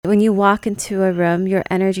When you walk into a room, your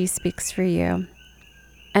energy speaks for you.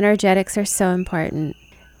 Energetics are so important.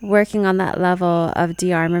 Working on that level of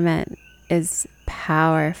de-armament is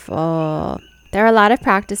powerful. There are a lot of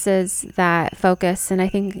practices that focus, and I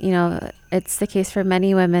think, it's the case for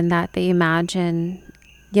many women that they imagine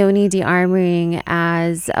Yoni Dearmouring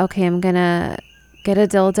as, okay, I'm going to get a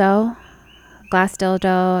dildo, glass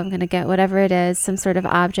dildo, I'm going to get whatever it is, some sort of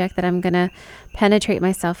object that I'm going to penetrate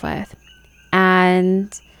myself with.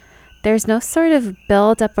 And there's no sort of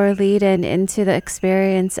build up or lead in into the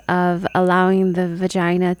experience of allowing the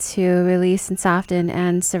vagina to release and soften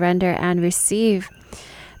and surrender and receive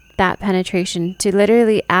that penetration, to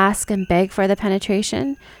literally ask and beg for the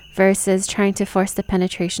penetration versus trying to force the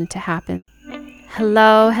penetration to happen.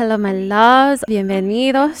 Hello, my loves.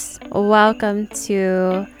 Bienvenidos. Welcome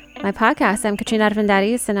to my podcast. I'm Katrina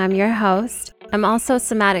Arvendariz and I'm your host. I'm also a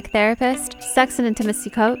somatic therapist, sex and intimacy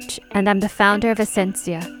coach, and I'm the founder of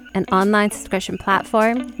Essencia, an online subscription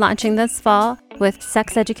platform launching this fall with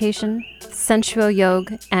sex education, sensual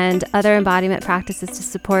yoga, and other embodiment practices to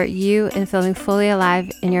support you in feeling fully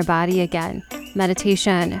alive in your body again.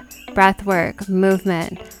 Meditation, breath work,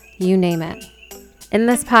 movement, you name it. In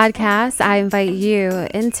this podcast, I invite you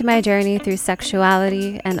into my journey through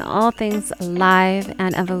sexuality and all things alive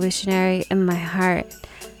and evolutionary in my heart.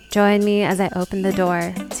 Join me as I open the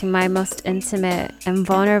door to my most intimate and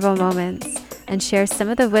vulnerable moments and share some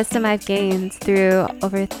of the wisdom I've gained through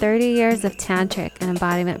over 30 years of tantric and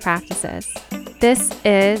embodiment practices. This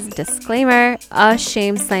is, disclaimer, a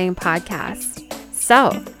shame-slaying podcast.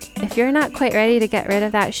 So, if you're not quite ready to get rid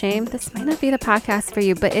of that shame, this might not be the podcast for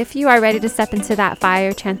you. But if you are ready to step into that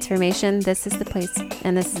fire transformation, this is the place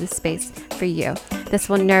and this is the space for you. This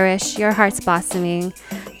will nourish your heart's blossoming,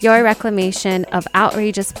 your reclamation of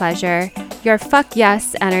outrageous pleasure, your fuck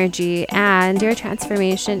yes energy, and your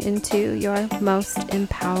transformation into your most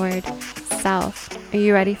empowered self. Are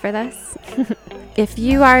you ready for this? If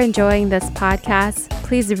you are enjoying this podcast,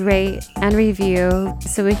 please rate and review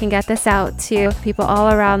so we can get this out to people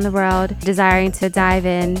all around the world desiring to dive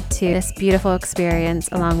into this beautiful experience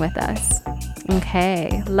along with us.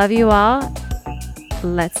 Okay, love you all.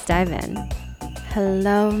 Let's dive in.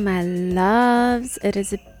 Hello, my loves. It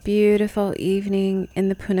is a beautiful evening in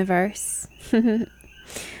the Puniverse.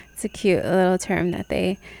 It's a cute little term that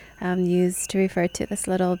they use to refer to this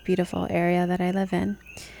little beautiful area that I live in.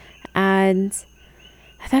 And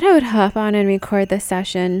I thought I would hop on and record this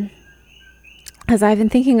session as I've been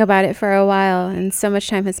thinking about it for a while, and so much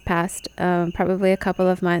time has passed, probably a couple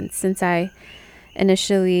of months since I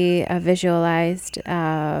initially visualized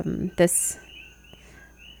this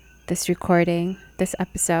recording, this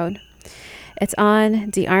episode. It's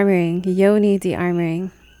on dearmouring, Yoni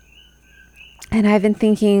Dearmouring. And I've been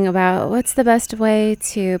thinking about what's the best way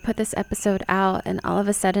to put this episode out. And all of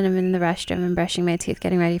a sudden I'm in the restroom and brushing my teeth,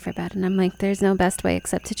 getting ready for bed. And I'm like, there's no best way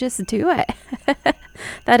except to just do it.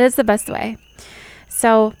 That is the best way.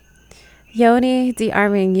 So Yoni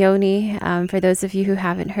Dearmouring, Yoni, for those of you who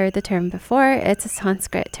haven't heard the term before, it's a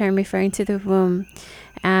Sanskrit term referring to the womb.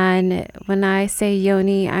 And when I say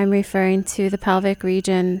Yoni, I'm referring to the pelvic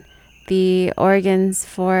region, the organs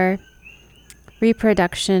for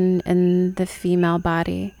reproduction in the female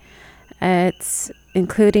body. It's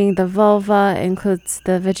including the vulva, includes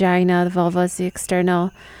the vagina. The vulva is the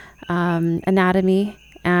external anatomy,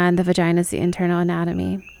 and the vagina is the internal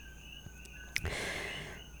anatomy.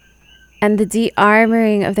 And the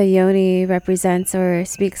dearmouring of the yoni represents or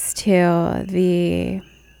speaks to the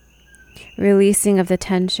releasing of the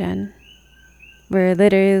tension. We're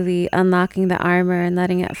literally unlocking the armor and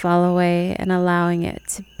letting it fall away and allowing it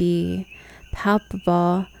to be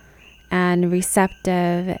palpable and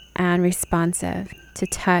receptive and responsive to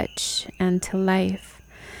touch and to life.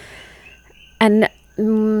 And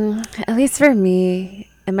at least for me,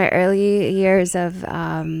 in my early years of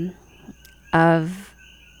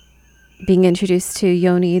being introduced to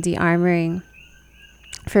Yoni Dearmouring,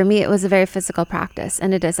 for me it was a very physical practice,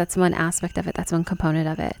 and it is. That's one aspect of it. That's one component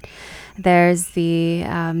of it. There's the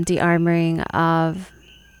dearmouring of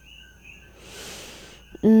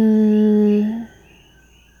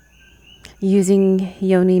using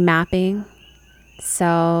yoni mapping,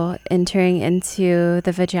 so entering into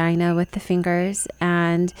the vagina with the fingers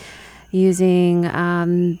and using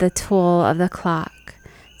the tool of the clock,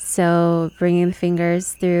 so bringing the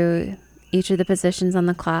fingers through each of the positions on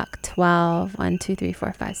the clock, 12, 1, 2, 3,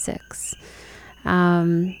 4, 5, 6,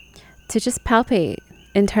 to just palpate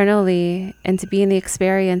internally and to be in the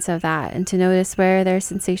experience of that, and to notice where there are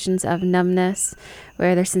sensations of numbness,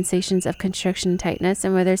 where there's sensations of constriction, tightness,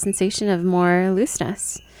 and where there's sensation of more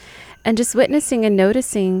looseness. And just witnessing and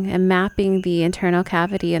noticing and mapping the internal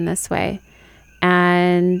cavity in this way,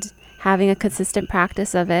 and having a consistent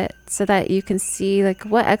practice of it so that you can see like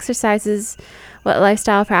what exercises, what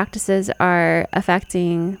lifestyle practices are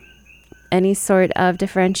affecting any sort of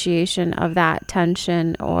differentiation of that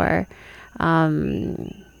tension or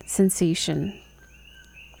sensation.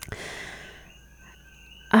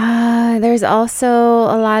 There's also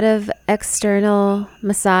a lot of external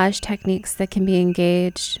massage techniques that can be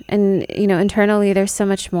engaged. And, internally, there's so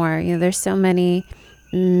much more. There's so many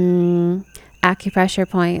acupressure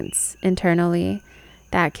points internally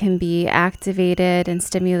that can be activated and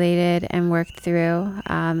stimulated and worked through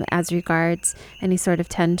as regards any sort of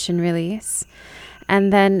tension release.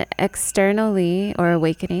 And then externally, or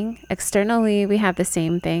awakening, externally, we have the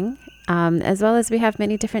same thing. As well as we have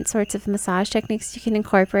many different sorts of massage techniques you can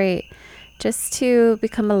incorporate just to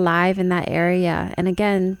become alive in that area. And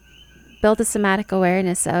again, build a somatic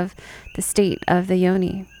awareness of the state of the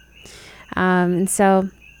yoni. And so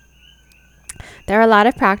there are a lot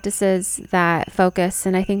of practices that focus,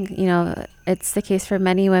 and I think, it's the case for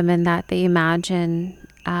many women that they imagine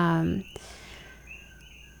Yoni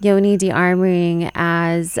Dearmouring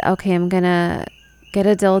as, okay, I'm going to get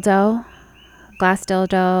a dildo, glass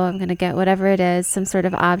dildo, I'm going to get whatever it is, some sort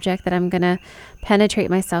of object that I'm going to penetrate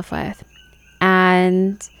myself with.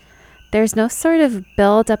 And there's no sort of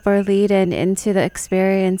build up or lead in into the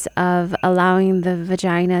experience of allowing the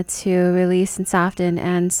vagina to release and soften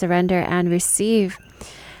and surrender and receive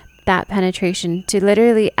that penetration, to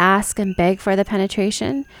literally ask and beg for the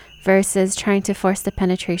penetration versus trying to force the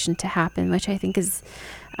penetration to happen, which I think is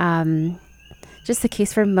just the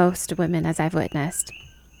case for most women, as I've witnessed.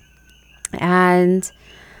 And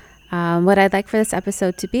what I'd like for this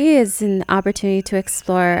episode to be is an opportunity to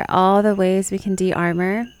explore all the ways we can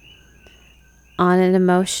de-armor on an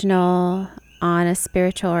emotional, on a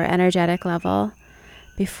spiritual or energetic level,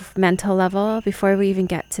 mental level, before we even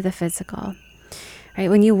get to the physical. Right?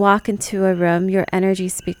 When you walk into a room, your energy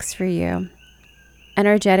speaks for you.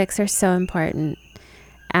 Energetics are so important.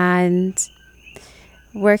 And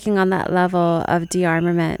working on that level of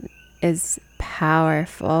de-armament is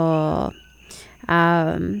powerful.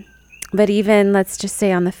 But even, let's just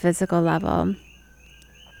say on the physical level,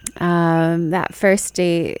 that first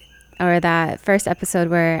date or that first episode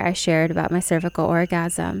where I shared about my cervical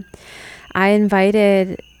orgasm, I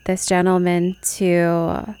invited this gentleman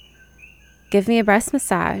to give me a breast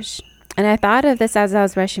massage. And I thought of this as I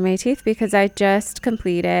was brushing my teeth because I just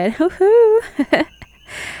completed,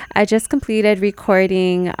 I just completed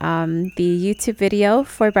recording the YouTube video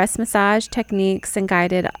for breast massage techniques and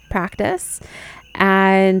guided practice,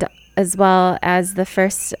 and as well as the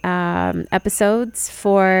first episodes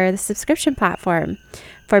for the subscription platform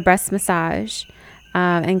for breast massage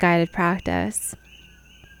and guided practice.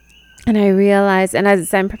 And I realized, and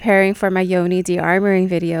as I'm preparing for my Yoni Dearmouring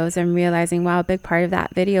videos, I'm realizing, wow, a big part of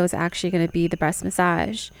that video is actually going to be the breast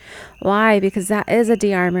massage. Why? Because that is a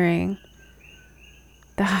dearmoring.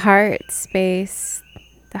 The heart space,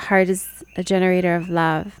 the heart is a generator of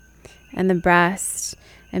love, and the breast,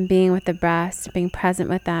 and being with the breast, being present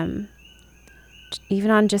with them, even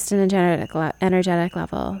on just an energetic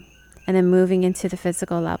level, and then moving into the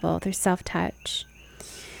physical level through self-touch.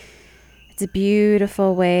 It's a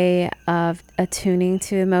beautiful way of attuning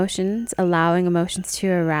to emotions, allowing emotions to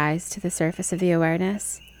arise to the surface of the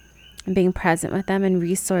awareness, and being present with them and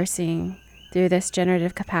resourcing through this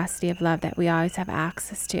generative capacity of love that we always have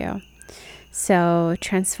access to. So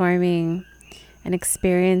transforming and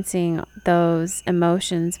experiencing those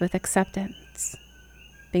emotions with acceptance,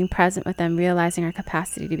 being present with them, realizing our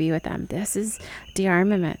capacity to be with them. This is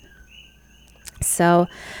de-armament. So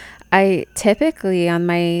I typically, on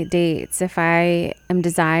my dates, if I am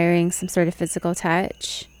desiring some sort of physical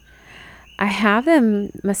touch, I have them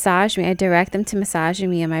massage me. I direct them to massaging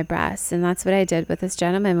me in my breasts. And that's what I did with this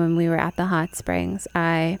gentleman when we were at the hot springs.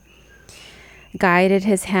 I guided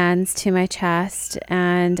his hands to my chest,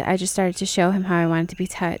 and I just started to show him how I wanted to be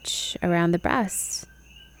touched around the breasts.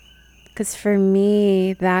 Because for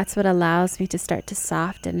me, that's what allows me to start to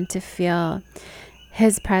soften and to feel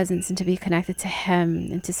his presence and to be connected to him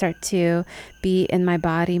and to start to be in my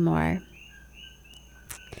body more.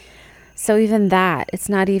 So even that, it's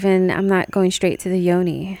not even, I'm not going straight to the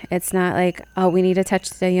yoni. It's not like, oh, we need to touch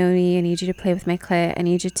the yoni. I need you to play with my clit. I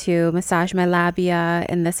need you to massage my labia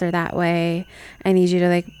in this or that way. I need you to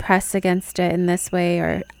like press against it in this way,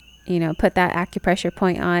 or, put that acupressure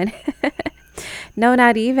point on. No,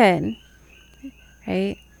 not even.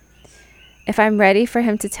 Right? If I'm ready for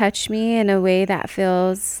him to touch me in a way that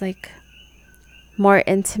feels like more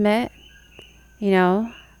intimate,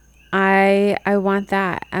 I want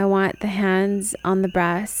that. I want the hands on the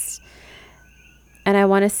breast, and I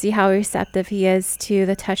want to see how receptive he is to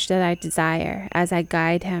the touch that I desire as I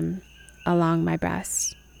guide him along my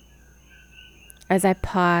breast, as I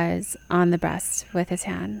pause on the breast with his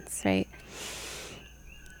hands, right?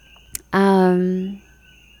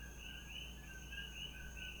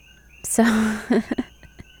 So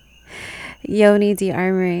Yoni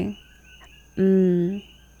Dearmouring.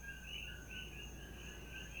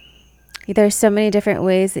 There's so many different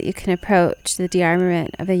ways that you can approach the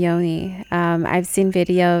dearmament of a yoni. I've seen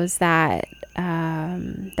videos that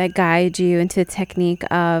that guide you into the technique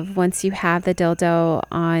of, once you have the dildo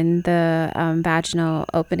on the vaginal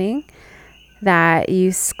opening, that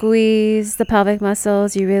you squeeze the pelvic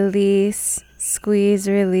muscles, you release, squeeze,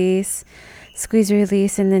 release, squeeze,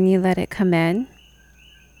 release, and then you let it come in.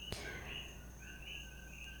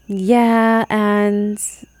 Yeah, and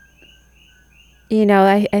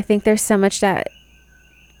I think there's so much that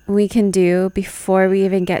we can do before we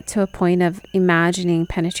even get to a point of imagining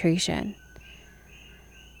penetration.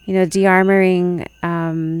 Dearmoring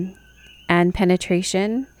and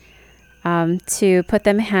penetration, to put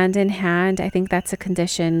them hand in hand, I think that's a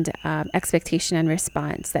conditioned expectation and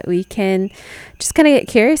response that we can just kind of get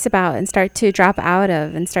curious about and start to drop out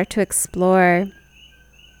of and start to explore,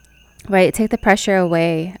 right? Take the pressure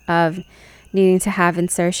away of needing to have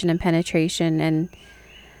insertion and penetration, and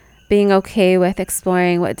being okay with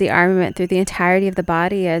exploring what dearmament through the entirety of the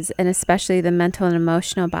body is, and especially the mental and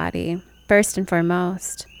emotional body. First and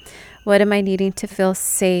foremost, what am I needing to feel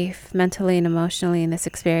safe mentally and emotionally in this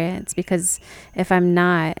experience? Because if I'm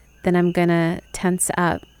not, then I'm going to tense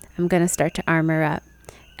up. I'm going to start to armor up.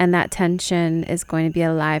 And that tension is going to be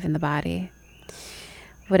alive in the body.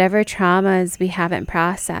 Whatever traumas we haven't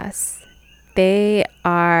processed, they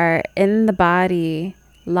are in the body,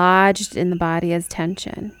 lodged in the body as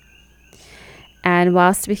tension. And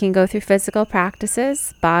whilst we can go through physical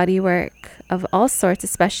practices, body work of all sorts,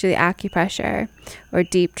 especially acupressure or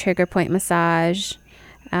deep trigger point massage,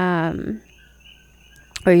 or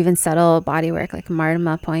even subtle body work like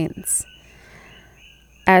marma points,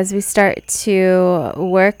 as we start to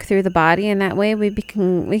work through the body in that way, we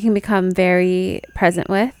can become very present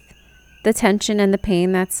with the tension and the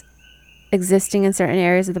pain that's existing in certain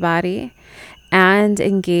areas of the body, and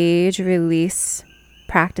engage release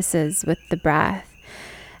practices with the breath,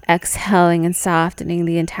 exhaling and softening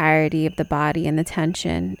the entirety of the body and the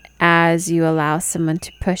tension as you allow someone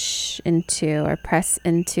to push into or press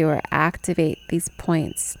into or activate these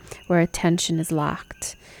points where attention is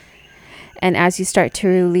locked. And as you start to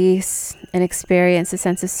release and experience a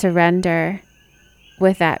sense of surrender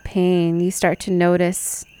with that pain, you start to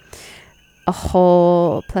notice a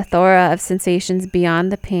whole plethora of sensations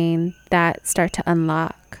beyond the pain that start to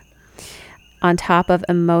unlock, on top of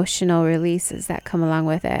emotional releases that come along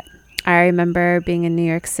with it. I remember being in New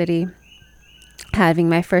York City, having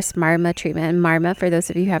my first marma treatment. And marma, for those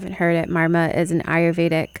of you who haven't heard it, marma is an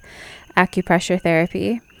Ayurvedic acupressure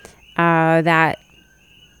therapy that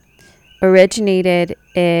originated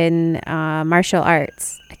in martial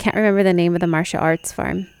arts. I can't remember the name of the martial arts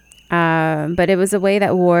form. But it was a way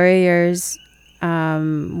that warriors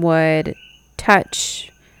would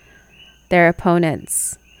touch their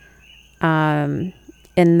opponents in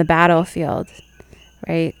the battlefield,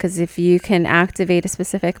 right? Because if you can activate a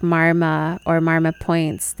specific marma or marma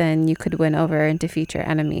points, then you could win over and defeat your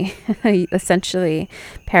enemy. Essentially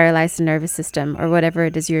paralyze the nervous system or whatever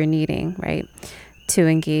it is you're needing, right, to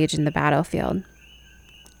engage in the battlefield.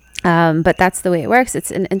 But that's the way it works.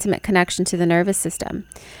 It's an intimate connection to the nervous system.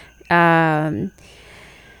 And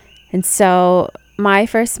so my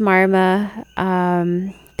first marma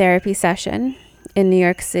therapy session in New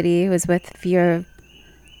York City was with Virabhadrasana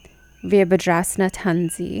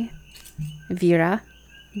Tanzi, Vira,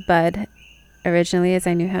 Bud, originally as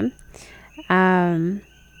I knew him,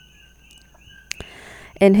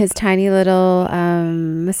 in his tiny little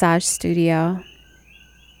massage studio.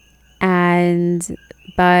 And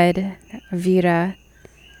Bud, Vira,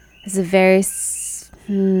 is a very...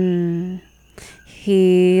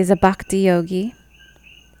 he's a bhakti yogi,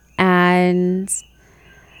 and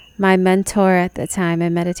my mentor at the time, my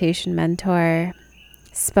meditation mentor,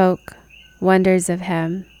 spoke wonders of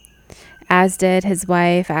him, as did his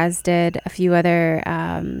wife, as did a few other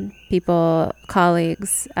people,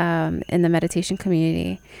 colleagues in the meditation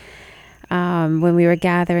community when we were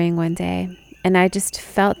gathering one day. And I just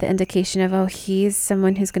felt the indication of, oh, he's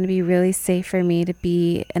someone who's going to be really safe for me to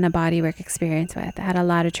be in a bodywork experience with. I had a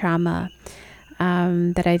lot of trauma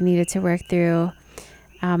that I needed to work through,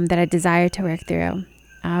 that I desired to work through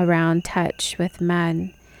around touch with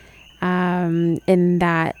men. in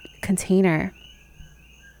that container.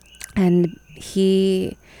 And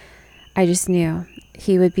I just knew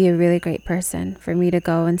he would be a really great person for me to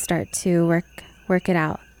go and start to work it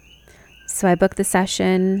out. So I booked the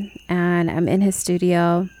session, and I'm in his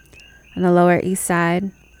studio on the Lower East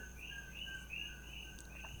Side.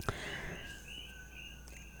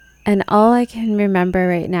 And all I can remember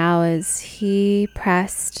right now is he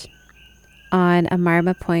pressed on a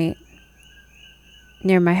marma point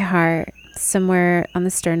near my heart, somewhere on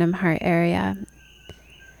the sternum heart area.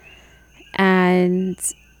 And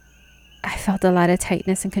I felt a lot of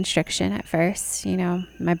tightness and constriction at first.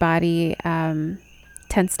 My body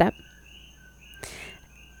tensed up.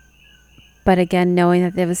 But again, knowing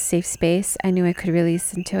that there was a safe space, I knew I could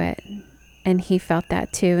release into it. And he felt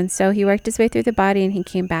that too. And so he worked his way through the body, and he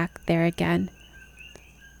came back there again.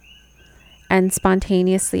 And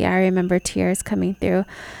spontaneously, I remember tears coming through.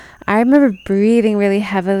 I remember breathing really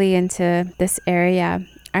heavily into this area.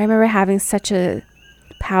 I remember having such a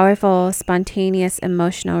powerful, spontaneous,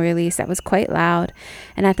 emotional release that was quite loud.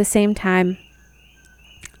 And at the same time,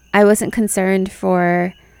 I wasn't concerned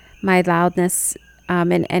for my loudness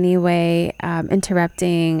in any way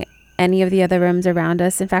interrupting any of the other rooms around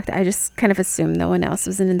us. In fact, I just kind of assumed no one else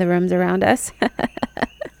was in the rooms around us.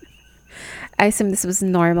 I assumed this was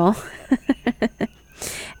normal.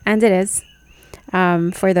 And it is,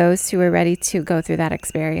 for those who are ready to go through that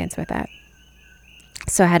experience with it.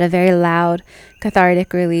 So I had a very loud,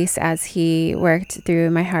 cathartic release as he worked through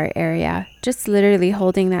my heart area, just literally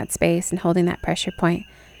holding that space and holding that pressure point.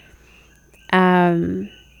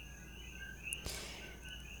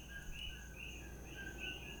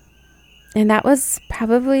 And that was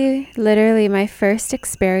probably literally my first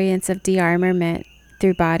experience of de-armorment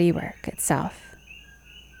through body work itself.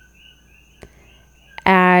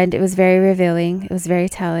 And it was very revealing. It was very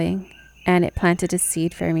telling. And it planted a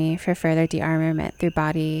seed for me for further de-armorment through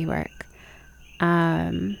body work.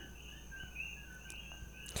 But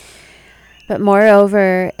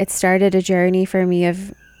moreover, it started a journey for me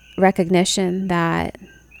of recognition that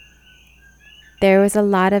there was a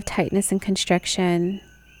lot of tightness and constriction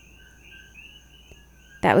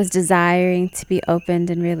that was desiring to be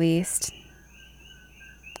opened and released.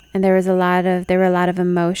 And there were a lot of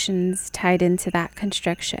emotions tied into that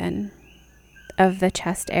constriction of the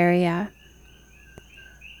chest area.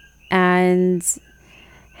 And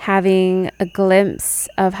having a glimpse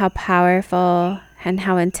of how powerful and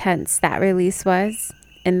how intense that release was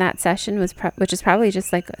in that session which is probably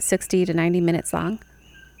just like 60 to 90 minutes long.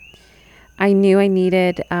 I knew I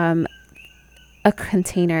needed a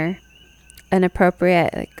container, an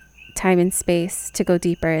appropriate time and space to go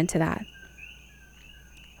deeper into that.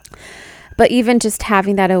 But even just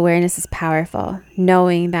having that awareness is powerful.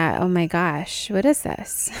 Knowing that, oh my gosh, what is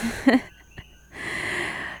this?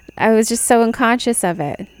 I was just so unconscious of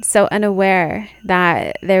it, so unaware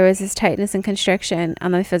that there was this tightness and constriction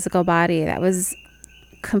on my physical body that was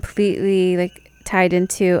completely tied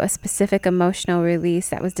into a specific emotional release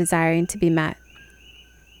that was desiring to be met.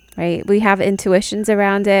 Right? We have intuitions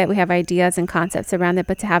around it. We have ideas and concepts around it,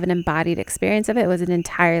 but to have an embodied experience of it was an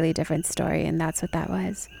entirely different story. And that's what that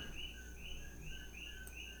was.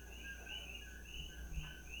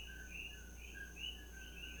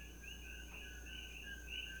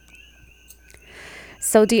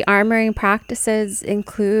 So de-armoring practices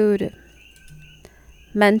include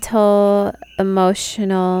mental,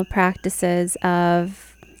 emotional practices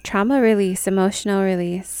of trauma release, emotional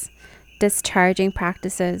release, discharging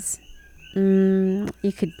practices.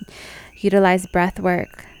 You could utilize breath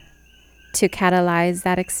work to catalyze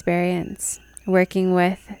that experience. Working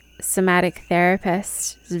with somatic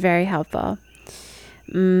therapists is very helpful.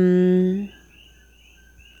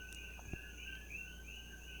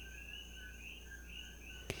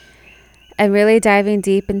 And really diving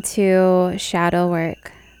deep into shadow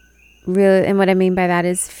work. Really, and what I mean by that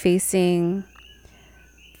is facing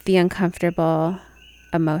the uncomfortable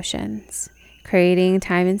emotions, creating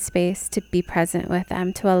time and space to be present with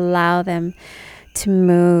them, to allow them to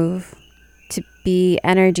move, to be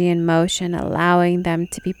energy in motion, allowing them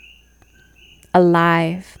to be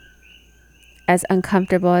alive, as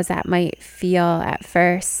uncomfortable as that might feel at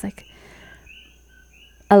first.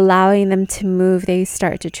 Allowing them to move, they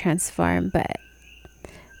start to transform. But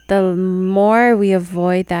the more we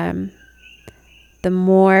avoid them, the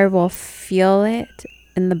more we'll feel it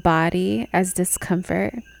in the body as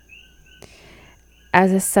discomfort,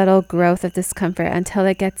 as a subtle growth of discomfort, until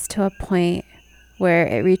it gets to a point where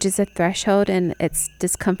it reaches a threshold and it's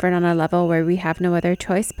discomfort on a level where we have no other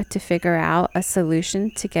choice but to figure out a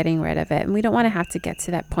solution to getting rid of it. And we don't want to have to get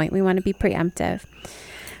to that point. We want to be preemptive.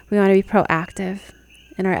 We want to be proactive.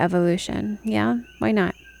 in our evolution. Yeah, why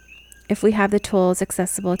not? If we have the tools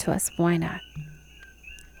accessible to us, why not?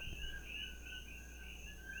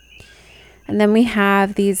 And then we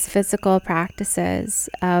have these physical practices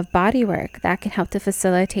of body work that can help to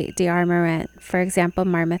facilitate dearmament. For example,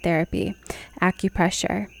 marmotherapy,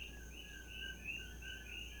 acupressure.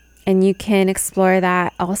 And you can explore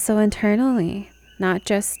that also internally, not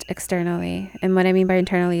just externally. And what I mean by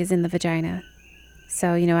internally is in the vagina.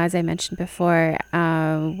 So, as I mentioned before,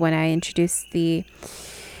 when I introduced the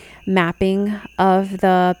mapping of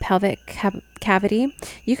the pelvic cavity,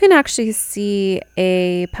 you can actually see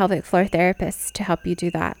a pelvic floor therapist to help you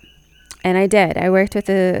do that. And I did. I worked with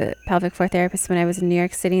a pelvic floor therapist when I was in New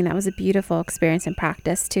York City, and that was a beautiful experience and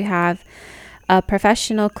practice to have a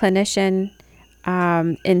professional clinician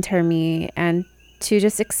enter me and to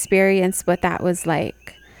just experience what that was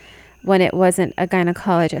like when it wasn't a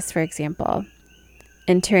gynecologist, for example,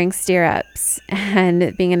 entering stirrups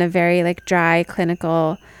and being in a very dry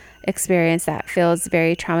clinical experience that feels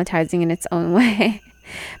very traumatizing in its own way.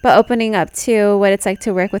 But opening up to what it's like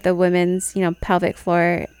to work with a women's, pelvic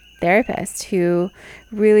floor therapist who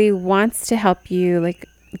really wants to help you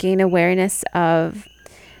gain awareness of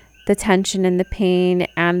the tension and the pain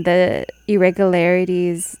and the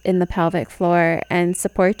irregularities in the pelvic floor and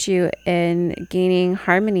support you in gaining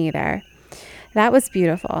harmony there. That was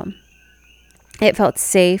beautiful. It felt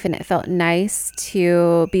safe and it felt nice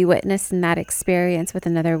to be witness in that experience with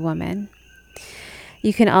another woman.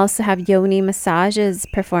 You can also have yoni massages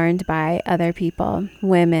performed by other people,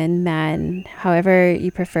 women, men, however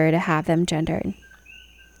you prefer to have them gendered.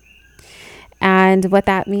 And what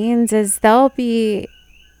that means is they'll be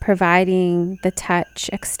providing the touch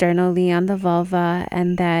externally on the vulva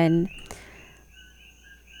and then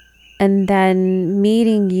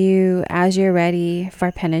meeting you as you're ready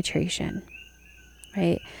for penetration,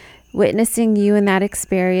 right? Witnessing you in that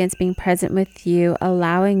experience, being present with you,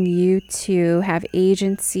 allowing you to have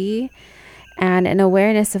agency and an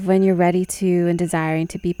awareness of when you're ready to and desiring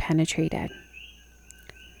to be penetrated.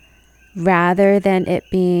 Rather than it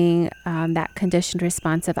being that conditioned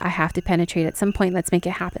response of, I have to penetrate at some point, let's make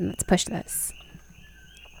it happen, let's push this.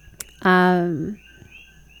 And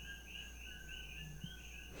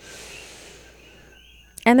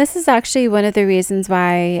this is actually one of the reasons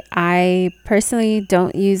why I personally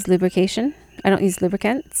don't use lubrication. I don't use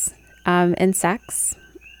lubricants in sex.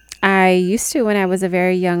 I used to, when I was a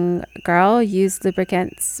very young girl, use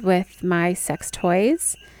lubricants with my sex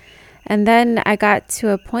toys. And then I got to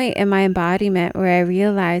a point in my embodiment where I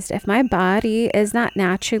realized if my body is not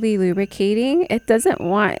naturally lubricating, it doesn't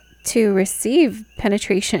want to receive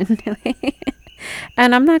penetration.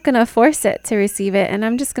 And I'm not going to force it to receive it. And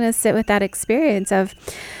I'm just going to sit with that experience of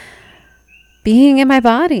being in my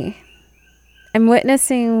body and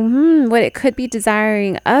witnessing what it could be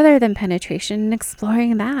desiring other than penetration and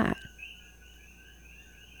exploring that.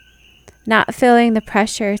 Not feeling the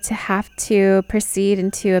pressure to have to proceed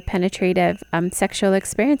into a penetrative sexual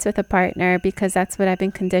experience with a partner because that's what I've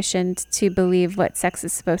been conditioned to believe what sex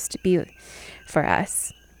is supposed to be for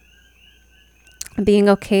us. Being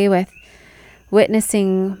okay with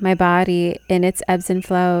witnessing my body in its ebbs and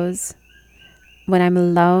flows when I'm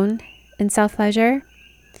alone in self-pleasure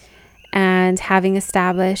and having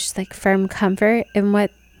established firm comfort in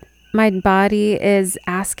what my body is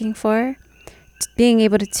asking for, being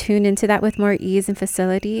able to tune into that with more ease and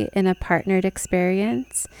facility in a partnered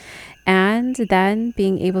experience, and then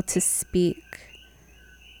being able to speak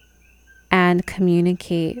and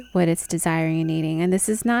communicate what it's desiring and needing. And this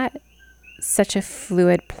is not such a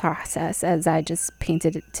fluid process as I just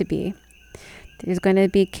painted it to be. There's going to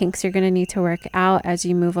be kinks you're going to need to work out as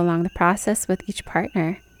you move along the process with each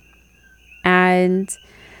partner. And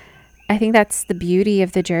I think that's the beauty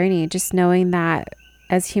of the journey, just knowing that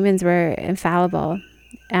as humans, we're infallible.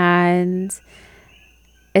 And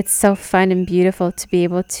it's so fun and beautiful to be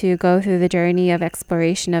able to go through the journey of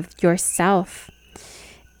exploration of yourself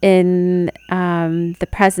in the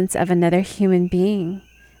presence of another human being,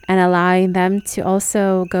 and allowing them to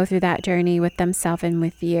also go through that journey with themselves and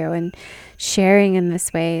with you, and sharing in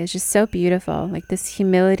this way is just so beautiful. This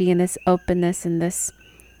humility and this openness and this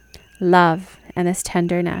love and this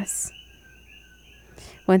tenderness.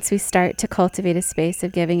 Once we start to cultivate a space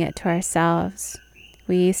of giving it to ourselves,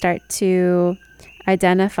 we start to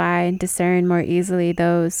identify and discern more easily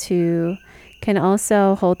those who can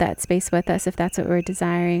also hold that space with us if that's what we're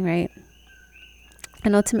desiring, right?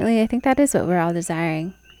 And ultimately, I think that is what we're all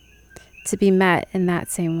desiring, to be met in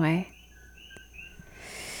that same way.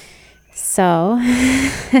 So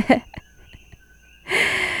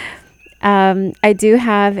I do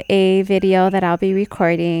have a video that I'll be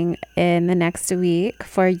recording in the next week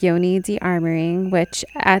for Yoni Dearmouring, which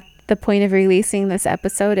at the point of releasing this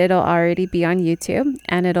episode, it'll already be on YouTube,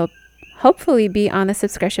 and it'll hopefully be on a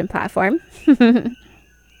subscription platform,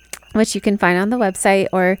 which you can find on the website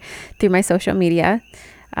or through my social media.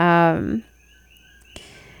 And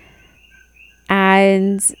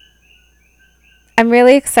I'm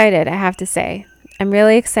really excited, I have to say. I'm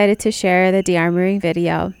really excited to share the dearmouring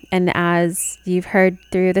video. And as you've heard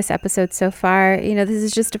through this episode so far, this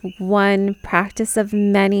is just one practice of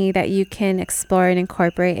many that you can explore and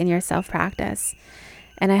incorporate in your self-practice.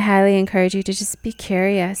 And I highly encourage you to just be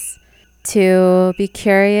curious, to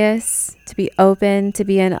be open, to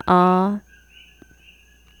be in awe,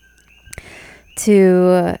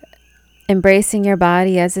 to embracing your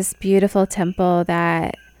body as this beautiful temple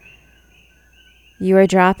that you are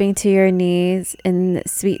dropping to your knees in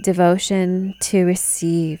sweet devotion to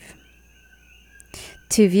receive,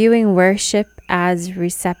 to viewing worship as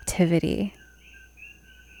receptivity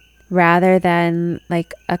rather than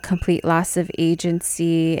like a complete loss of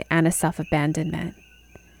agency and a self-abandonment.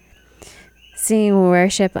 Seeing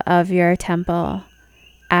worship of your temple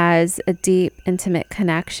as a deep, intimate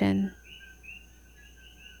connection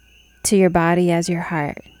to your body as your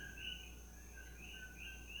heart.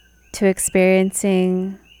 To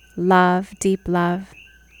experiencing love, deep love,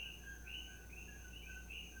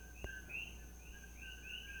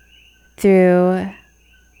 through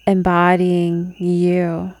embodying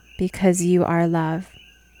you because you are love,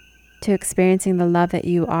 to experiencing the love that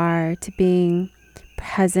you are, to being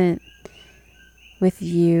present with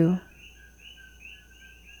you,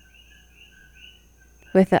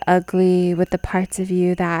 with the ugly, with the parts of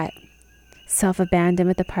you that self-abandon,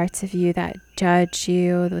 with the parts of you that judge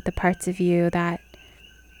you, with the parts of you that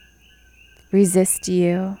resist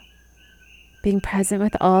you, being present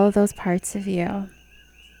with all of those parts of you,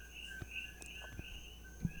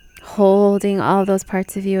 holding all of those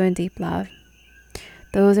parts of you in deep love.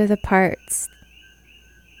 Those are the parts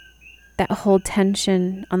that hold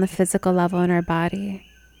tension on the physical level in our body.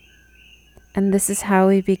 And this is how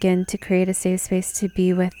we begin to create a safe space to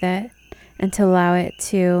be with it and to allow it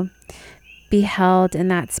to be held in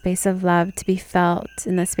that space of love, to be felt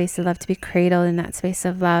in that space of love, to be cradled in that space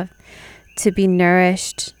of love, to be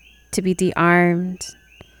nourished, to be de-armed,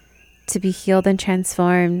 to be healed and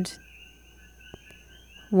transformed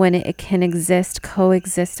when it can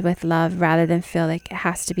coexist with love rather than feel like it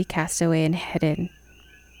has to be cast away and hidden.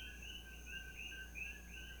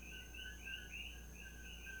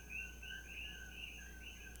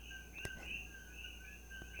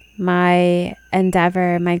 My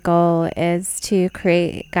endeavor, my goal is to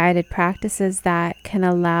create guided practices that can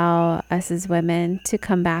allow us as women to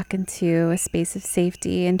come back into a space of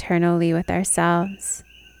safety internally with ourselves.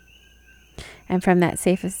 And from that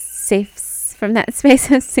from that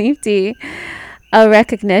space of safety, a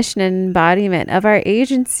recognition and embodiment of our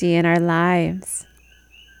agency in our lives.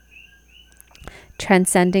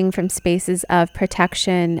 Transcending from spaces of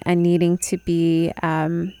protection and needing to be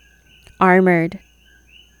armored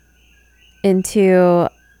into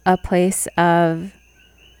a place of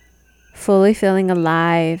fully feeling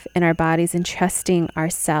alive in our bodies and trusting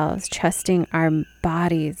ourselves, trusting our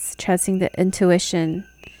bodies, trusting the intuition,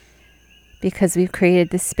 because we've created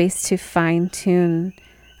this space to fine-tune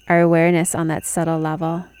our awareness on that subtle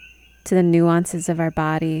level to the nuances of our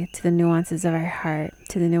body, to the nuances of our heart,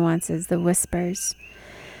 to the nuances, the whispers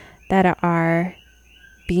that our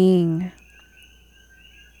being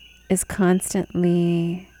is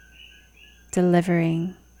constantly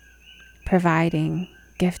delivering, providing,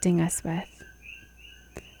 gifting us with.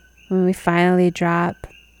 When we finally drop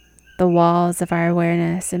the walls of our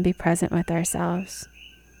awareness and be present with ourselves,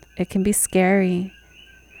 it can be scary,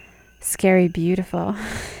 beautiful.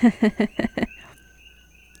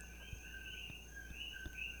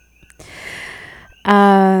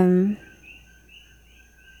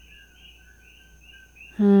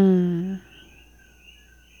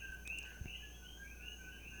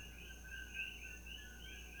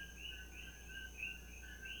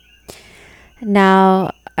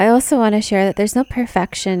 Now, I also want to share that there's no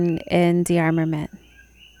perfection in dearmament.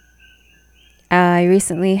 I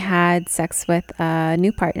recently had sex with a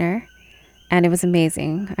new partner, and it was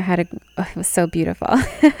amazing. It was so beautiful.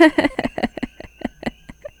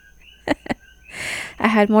 I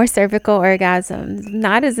had more cervical orgasms,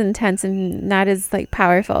 not as intense and not as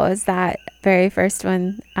powerful as that very first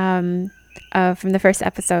one from the first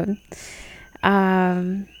episode.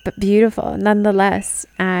 But beautiful nonetheless,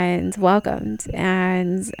 and welcomed,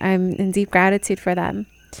 and I'm in deep gratitude for them.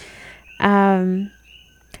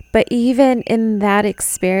 But even in that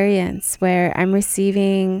experience where I'm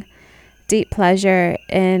receiving deep pleasure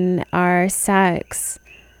in our sex,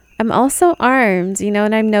 I'm also armed,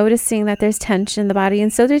 and I'm noticing that there's tension in the body.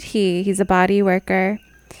 And so did he. He's a body worker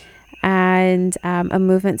and a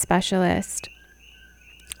movement specialist.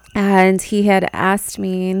 And he had asked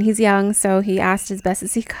me, and he's young, so he asked as best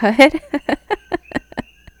as he could.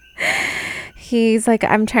 He's like,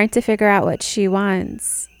 I'm trying to figure out what she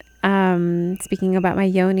wants. Speaking about my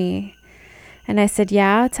yoni. And I said,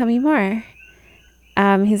 yeah, tell me more.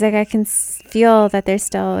 He's like, I can feel that there's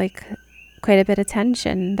still like quite a bit of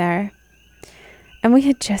tension there. And we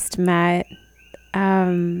had just met.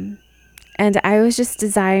 And I was just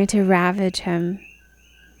desiring to ravage him.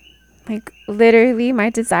 Like literally my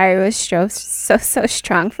desire was so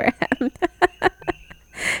strong for him.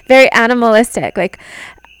 Very animalistic. Like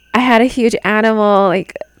I had a huge animal,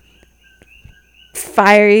 like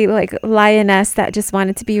fiery, like lioness that just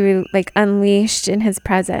wanted to be like unleashed in his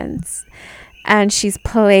presence. And she's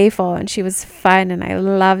playful and she was fun and I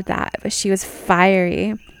loved that. But she was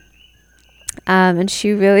fiery. And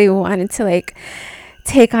she really wanted to like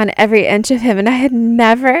take on every inch of him. And I had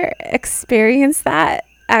never experienced that,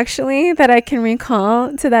 actually, that I can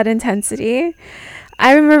recall to that intensity.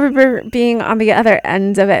 I remember being on the other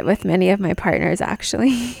end of it with many of my partners,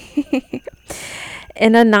 actually,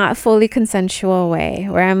 in a not fully consensual way,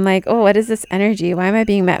 where I'm like, oh, what is this energy? Why am I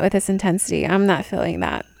being met with this intensity? I'm not feeling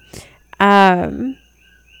that.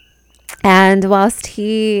 And whilst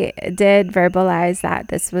he did verbalize that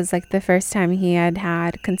this was like the first time he had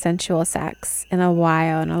had consensual sex in a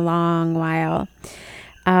long while,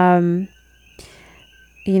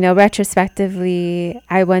 retrospectively,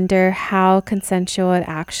 I wonder how consensual it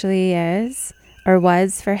actually is or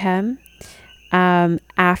was for him.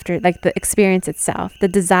 After like the experience itself, the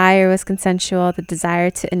desire was consensual, the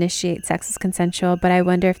desire to initiate sex was consensual, but I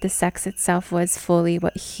wonder if the sex itself was fully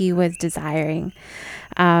what he was desiring.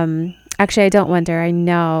 Actually, I don't wonder. I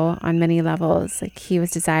know on many levels, like he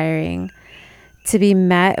was desiring to be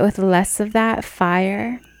met with less of that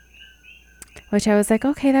fire, which I was like,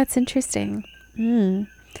 okay, that's interesting. I'm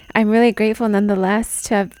really grateful nonetheless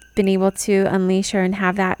to have been able to unleash her and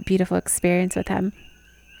have that beautiful experience with him.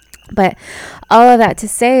 But all of that to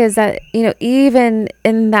say is that, even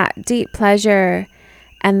in that deep pleasure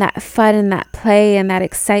and that fun and that play and that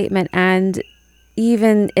excitement, and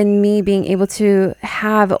even in me being able to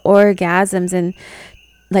have orgasms and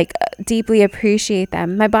like deeply appreciate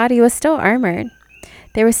them, my body was still armored.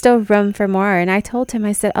 There was still room for more. And I told him,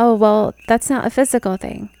 I said, oh, well, that's not a physical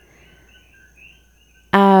thing.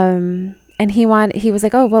 And he was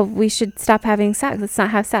like, oh, well, we should stop having sex. Let's not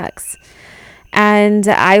have sex. And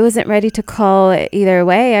I wasn't ready to call it either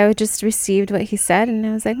way. I just received what he said. And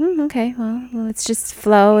I was like, okay, well, let's just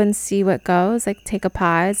flow and see what goes. Like, take a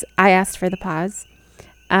pause. I asked for the pause.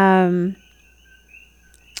 And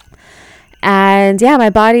yeah, my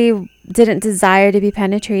body didn't desire to be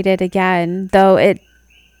penetrated again, though it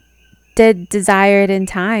did desire it in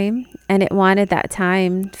time. And it wanted that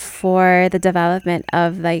time for the development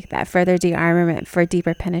of like that further de-armament for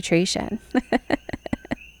deeper penetration.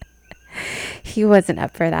 He wasn't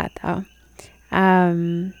up for that though.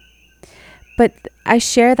 But I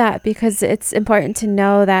share that because it's important to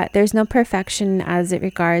know that there's no perfection as it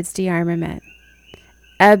regards de-armament.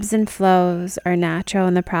 Ebbs and flows are natural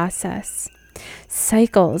in the process.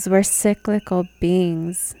 Cycles, we're cyclical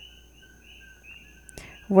beings.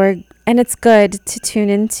 And it's good to tune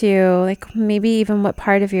into like maybe even what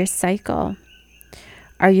part of your cycle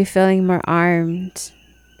are you feeling more armed?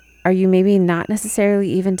 Are you maybe not necessarily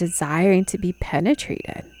even desiring to be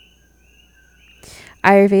penetrated?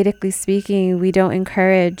 Ayurvedically speaking, we don't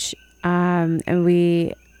encourage,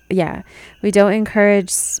 we don't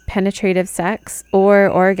encourage penetrative sex or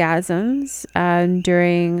orgasms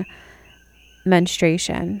during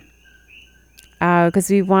menstruation,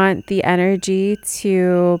 because we want the energy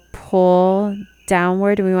to pull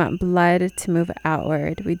downward. We want blood to move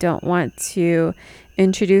outward. We don't want to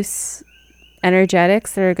introduce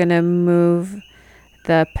energetics that are going to move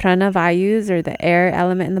the prana vayus or the air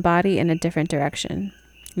element in the body in a different direction.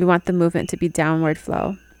 We want the movement to be downward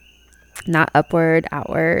flow, not upward,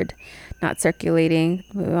 outward, not circulating.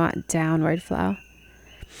 We want downward flow.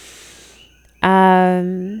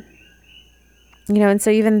 And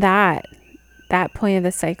so even that point of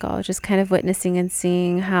the cycle, just kind of witnessing and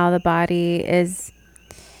seeing how the body is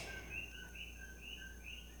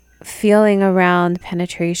feeling around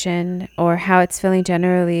penetration, or how it's feeling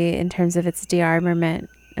generally in terms of its de-armament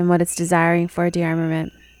and what it's desiring for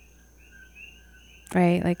de-armament,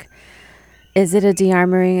 right? Like, is it a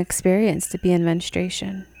de-armoring experience to be in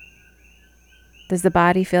menstruation? Does the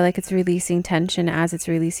body feel like it's releasing tension as it's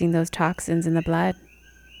releasing those toxins in the blood?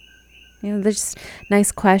 There's just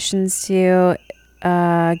nice questions to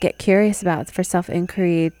get curious about for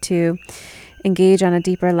self-inquiry, to engage on a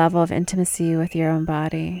deeper level of intimacy with your own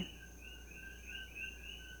body.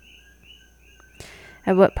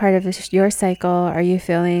 At what part of your cycle are you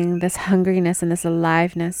feeling this hungriness and this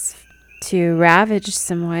aliveness to ravage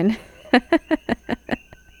someone?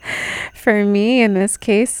 For me, in this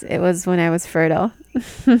case, it was when I was fertile.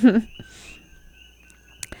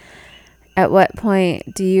 At what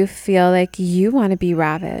point do you feel like you want to be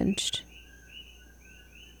ravaged?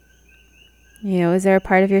 Is there a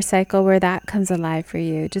part of your cycle where that comes alive for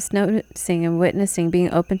you? Just noticing and witnessing,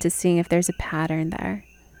 being open to seeing if there's a pattern there.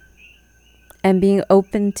 And being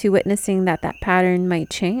open to witnessing that pattern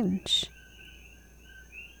might change.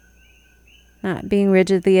 Not being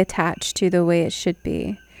rigidly attached to the way it should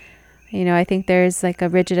be. I think there's like a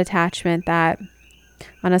rigid attachment that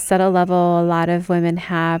on a subtle level a lot of women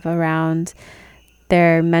have around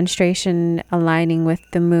their menstruation aligning with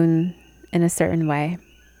the moon in a certain way.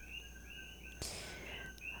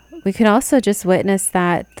 We can also just witness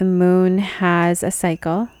that the moon has a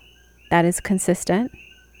cycle that is consistent,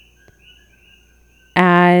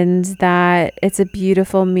 and that it's a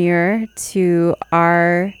beautiful mirror to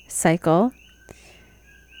our cycle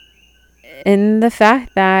in the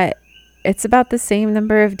fact that it's about the same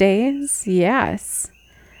number of days, yes.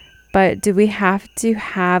 But do we have to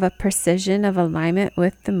have a precision of alignment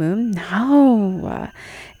with the moon? No.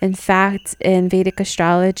 In fact, in Vedic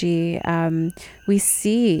astrology, we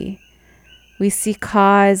see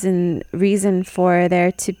cause and reason for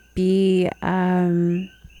there to be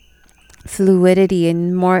fluidity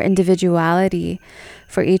and more individuality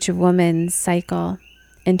for each woman's cycle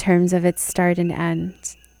in terms of its start and end.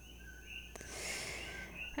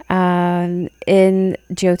 In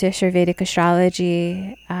Jyotish or Vedic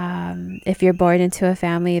astrology, if you're born into a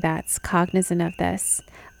family that's cognizant of this,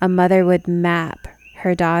 a mother would map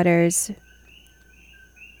her daughter's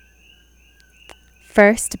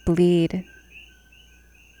first bleed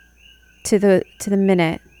to the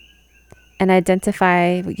minute and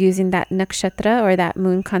identify using that nakshatra or that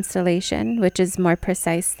moon constellation, which is more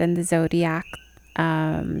precise than the zodiac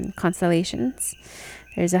constellations.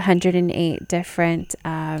 There's 108 different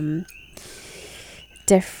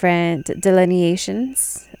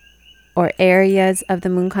delineations or areas of the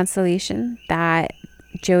moon constellation that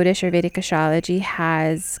Jyotish or Vedic astrology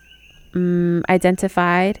has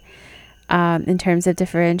identified in terms of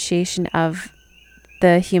differentiation of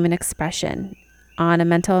the human expression on a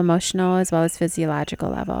mental, emotional, as well as physiological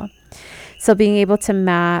level. So being able to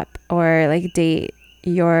map or like date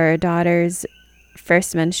your daughter's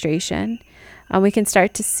first menstruation, we can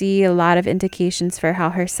start to see a lot of indications for how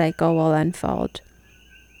her cycle will unfold.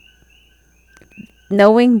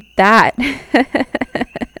 Knowing that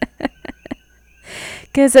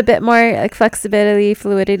gives a bit more like flexibility,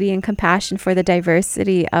 fluidity, and compassion for the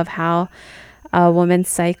diversity of how a woman's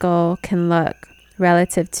cycle can look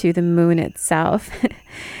relative to the moon itself.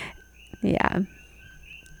 Yeah.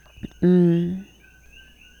 Ooh,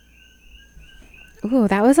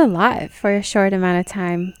 that was a lot for a short amount of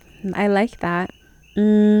time. I like that.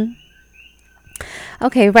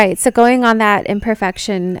 Okay, right. So going on that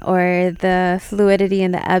imperfection or the fluidity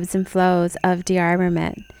and the ebbs and flows of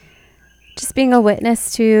de-armament, just being a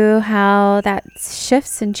witness to how that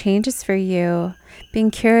shifts and changes for you,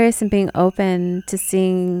 being curious and being open to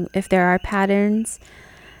seeing if there are patterns,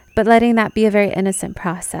 but letting that be a very innocent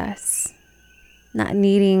process, not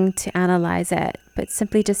needing to analyze it, but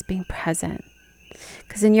simply just being present.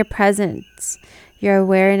 Because in your presence, your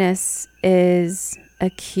awareness is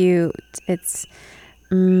acute, it's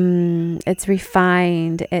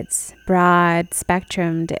refined, it's broad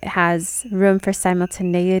spectrumed, it has room for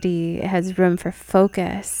simultaneity, it has room for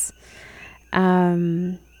focus,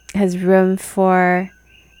 it has room for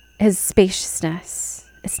his spaciousness.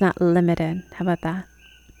 It's not limited. How about that?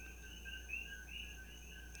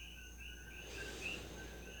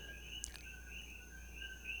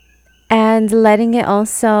 And letting it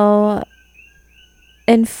also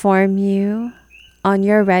inform you on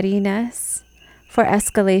your readiness for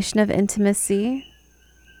escalation of intimacy,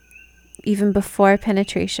 even before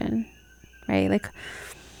penetration, right? Like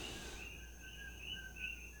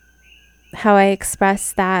how I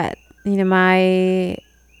express that, my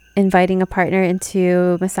inviting a partner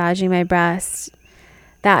into massaging my breast,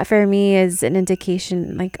 that for me is an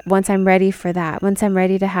indication, like once I'm ready for that, once I'm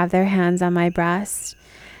ready to have their hands on my breast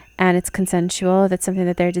and it's consensual, that's something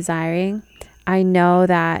that they're desiring, I know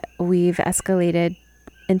that we've escalated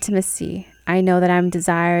intimacy. I know that I'm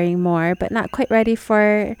desiring more, but not quite ready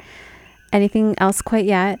for anything else quite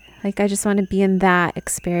yet. Like, I just want to be in that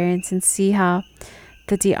experience and see how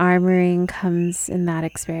the de-armoring comes in that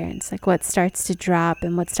experience. Like, what starts to drop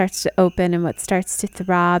and what starts to open and what starts to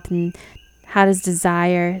throb, and how does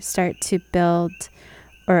desire start to build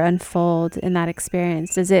or unfold in that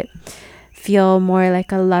experience? Does it feel more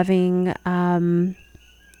like a loving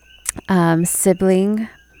sibling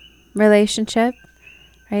relationship,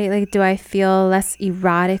 right? Like, do I feel less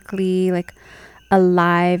erotically like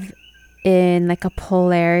alive in like a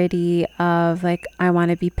polarity of like, I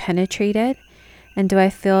want to be penetrated? And do I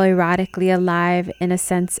feel erotically alive in a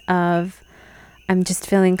sense of I'm just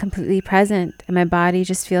feeling completely present and my body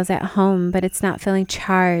just feels at home, but it's not feeling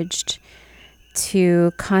charged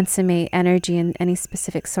to consummate energy in any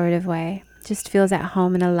specific sort of way? It just feels at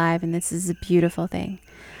home and alive, and this is a beautiful thing.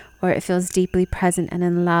 Or it feels deeply present and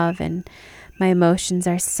in love, and my emotions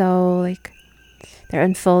are so like they're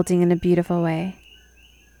unfolding in a beautiful way.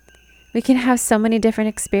 We can have so many different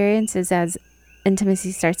experiences as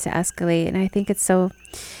intimacy starts to escalate, and I think it's so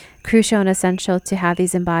crucial and essential to have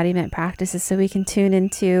these embodiment practices so we can tune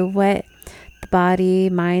into what the body,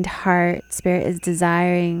 mind, heart, spirit is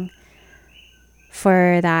desiring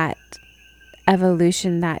for that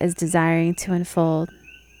evolution that is desiring to unfold,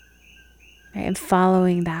 right? And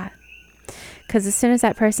following that. Because as soon as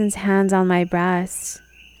that person's hands on my breast,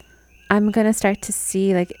 I'm going to start to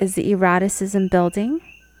see, like, is the eroticism building?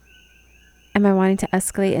 Am I wanting to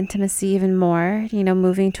escalate intimacy even more?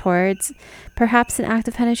 Moving towards perhaps an act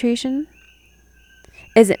of penetration?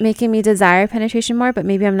 Is it making me desire penetration more? But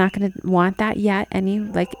maybe I'm not going to want that yet,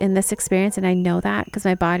 like in this experience. And I know that because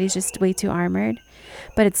my body's just way too armored.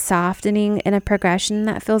 But it's softening in a progression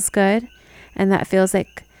that feels good. And that feels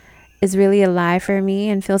like is really alive for me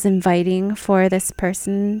and feels inviting for this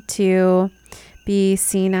person to be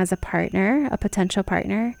seen as a partner, a potential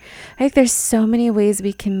partner. I think there's so many ways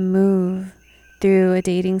we can move through a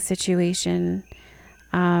dating situation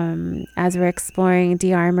as we're exploring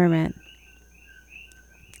de-armament.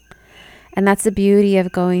 And that's the beauty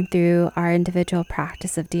of going through our individual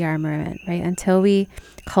practice of de-armament, right? Until we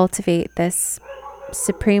cultivate this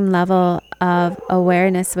supreme level of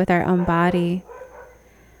awareness with our own body,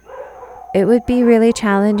 it would be really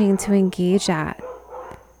challenging to engage that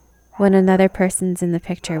when another person's in the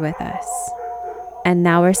picture with us. And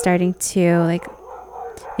now we're starting to like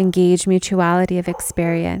engage mutuality of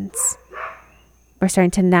experience. We're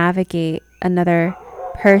starting to navigate another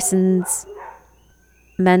person's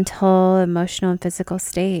mental, emotional, and physical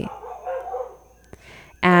state.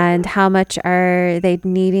 And how much are they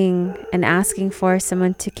needing and asking for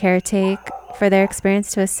someone to caretake for their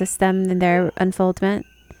experience, to assist them in their unfoldment?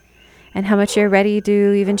 And how much you're ready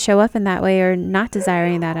to even show up in that way or not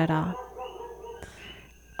desiring that at all.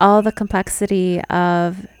 All the complexity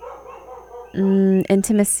of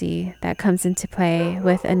intimacy that comes into play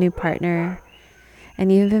with a new partner,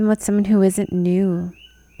 and even with someone who isn't new,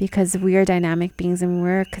 because we are dynamic beings and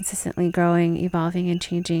we're consistently growing, evolving, and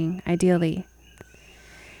changing, ideally.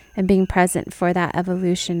 And being present for that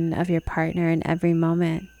evolution of your partner in every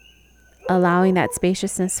moment, allowing that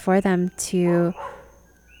spaciousness for them to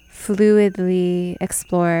fluidly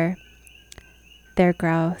explore their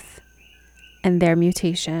growth and their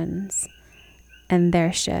mutations and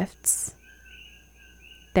their shifts,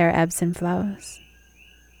 their ebbs and flows.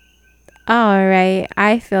 All right,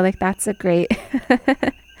 I feel like that's a great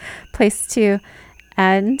place to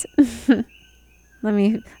end. Let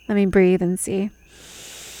me breathe and see.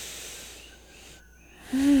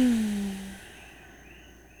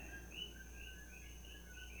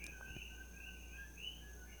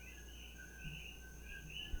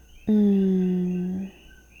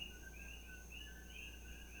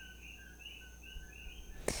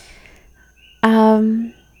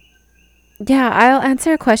 Yeah, I'll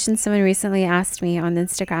answer a question someone recently asked me on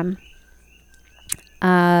Instagram.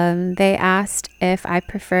 They asked if I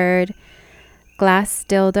preferred glass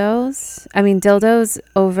dildos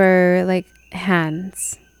over like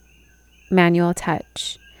hands, manual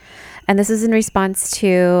touch. And this is in response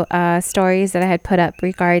to stories that I had put up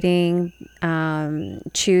regarding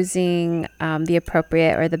choosing the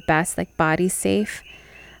appropriate or the best, like, body safe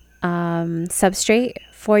substrate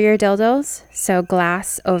for your dildos. So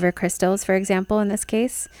glass over crystals, for example, in this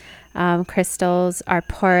case. Crystals are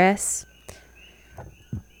porous.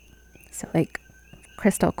 So like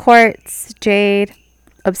crystal quartz, jade,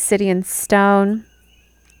 obsidian stone.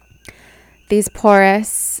 These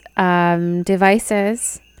porous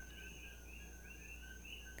devices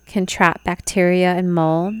can trap bacteria and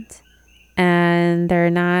mold, and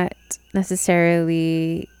they're not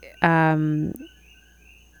necessarily,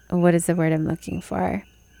 what is the word I'm looking for?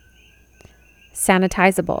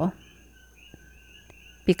 Sanitizable.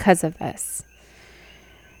 because of this.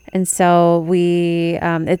 And so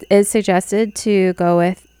it is suggested to go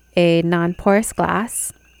with a non-porous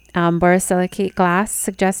glass. Borosilicate glass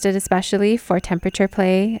suggested, especially for temperature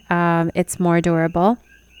play. It's more durable.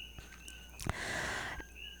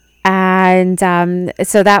 And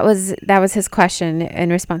so that was his question in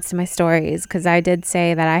response to my stories, because I did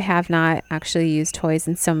say that I have not actually used toys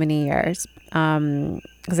in so many years,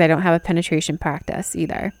 because I don't have a penetration practice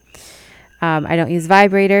either. I don't use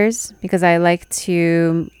vibrators because I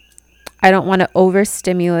don't want to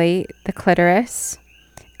overstimulate the clitoris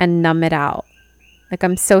and numb it out. Like,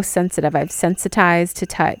 I'm so sensitive. I've sensitized to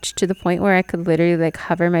touch to the point where I could literally like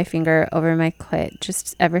hover my finger over my clit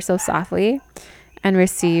just ever so softly and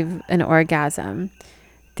receive an orgasm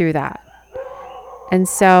through that. And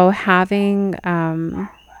so having a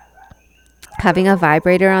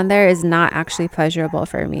vibrator on there is not actually pleasurable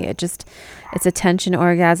for me. It's a tension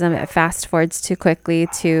orgasm. It fast forwards too quickly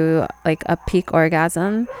to like a peak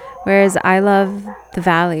orgasm, whereas I love the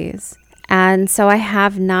valleys. And so I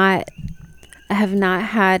have not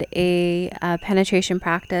had a penetration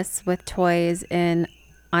practice with toys in,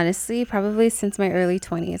 honestly, probably since my early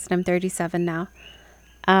 20s, and I'm 37 now.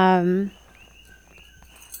 And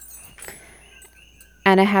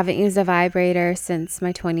I haven't used a vibrator since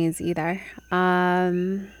my 20s either.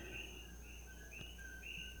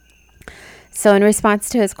 So in response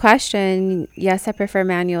to his question, yes, I prefer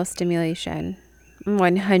manual stimulation,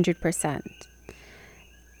 100%.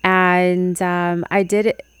 And I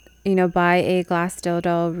did, buy a glass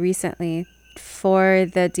dildo recently for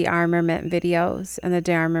the dearmament videos and the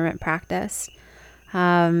dearmament practice.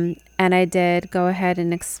 And I did go ahead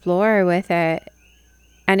and explore with it.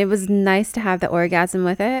 And it was nice to have the orgasm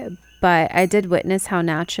with it, but I did witness how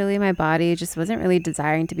naturally my body just wasn't really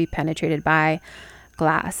desiring to be penetrated by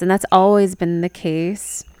glass. And that's always been the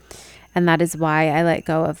case. And that is why I let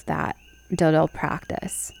go of that dildo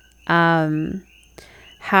practice.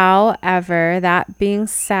 However, that being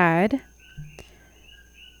said,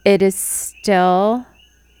 it is still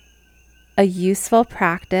a useful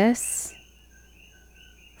practice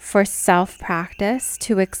for self-practice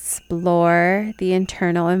to explore the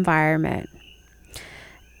internal environment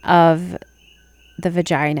of the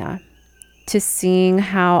vagina, to seeing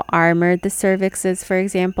how armored the cervix is, for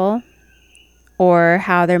example, or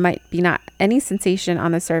how there might be not any sensation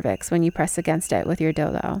on the cervix when you press against it with your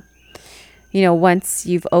dildo. Once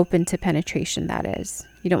you've opened to penetration, that is.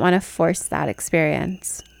 You don't want to force that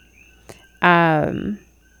experience. And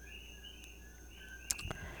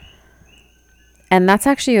that's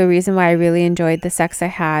actually a reason why I really enjoyed the sex I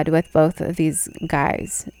had with both of these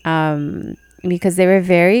guys. Because they were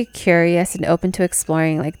very curious and open to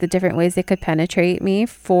exploring like the different ways they could penetrate me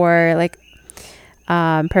for like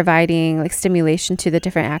providing like stimulation to the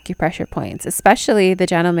different acupressure points, especially the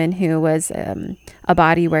gentleman who was a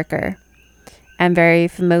body worker and very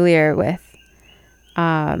familiar with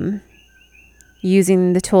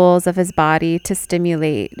using the tools of his body to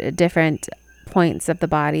stimulate different points of the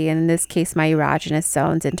body, and in this case my erogenous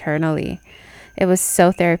zones internally. It was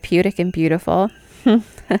so therapeutic and beautiful.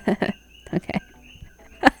 Okay.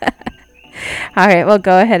 All right, we'll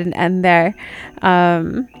go ahead and end there.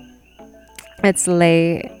 It's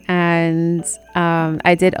late, and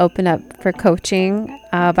I did open up for coaching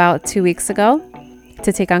about 2 weeks ago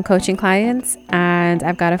to take on coaching clients, and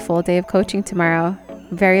I've got a full day of coaching tomorrow.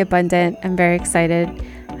 Very abundant. I'm very excited,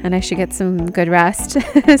 and I should get some good rest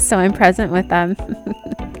so I'm present with them.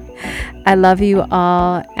 I love you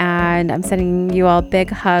all, and I'm sending you all big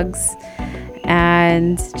hugs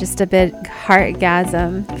and just a big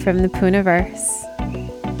heartgasm from the Pooniverse.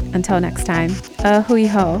 Until next time, hui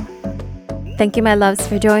ho. Thank you, my loves,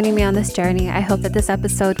 for joining me on this journey. I hope that this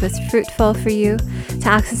episode was fruitful for you. To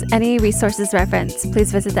access any resources referenced,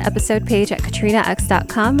 please visit the episode page at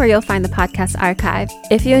katrinax.com, where you'll find the podcast archive.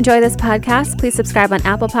 If you enjoy this podcast, please subscribe on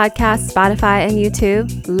Apple Podcasts, Spotify, and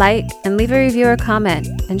YouTube. Like and leave a review or comment,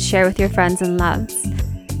 and share with your friends and loves.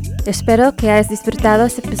 Espero que hayas disfrutado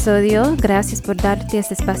este episodio. Gracias por darte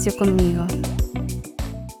este espacio conmigo.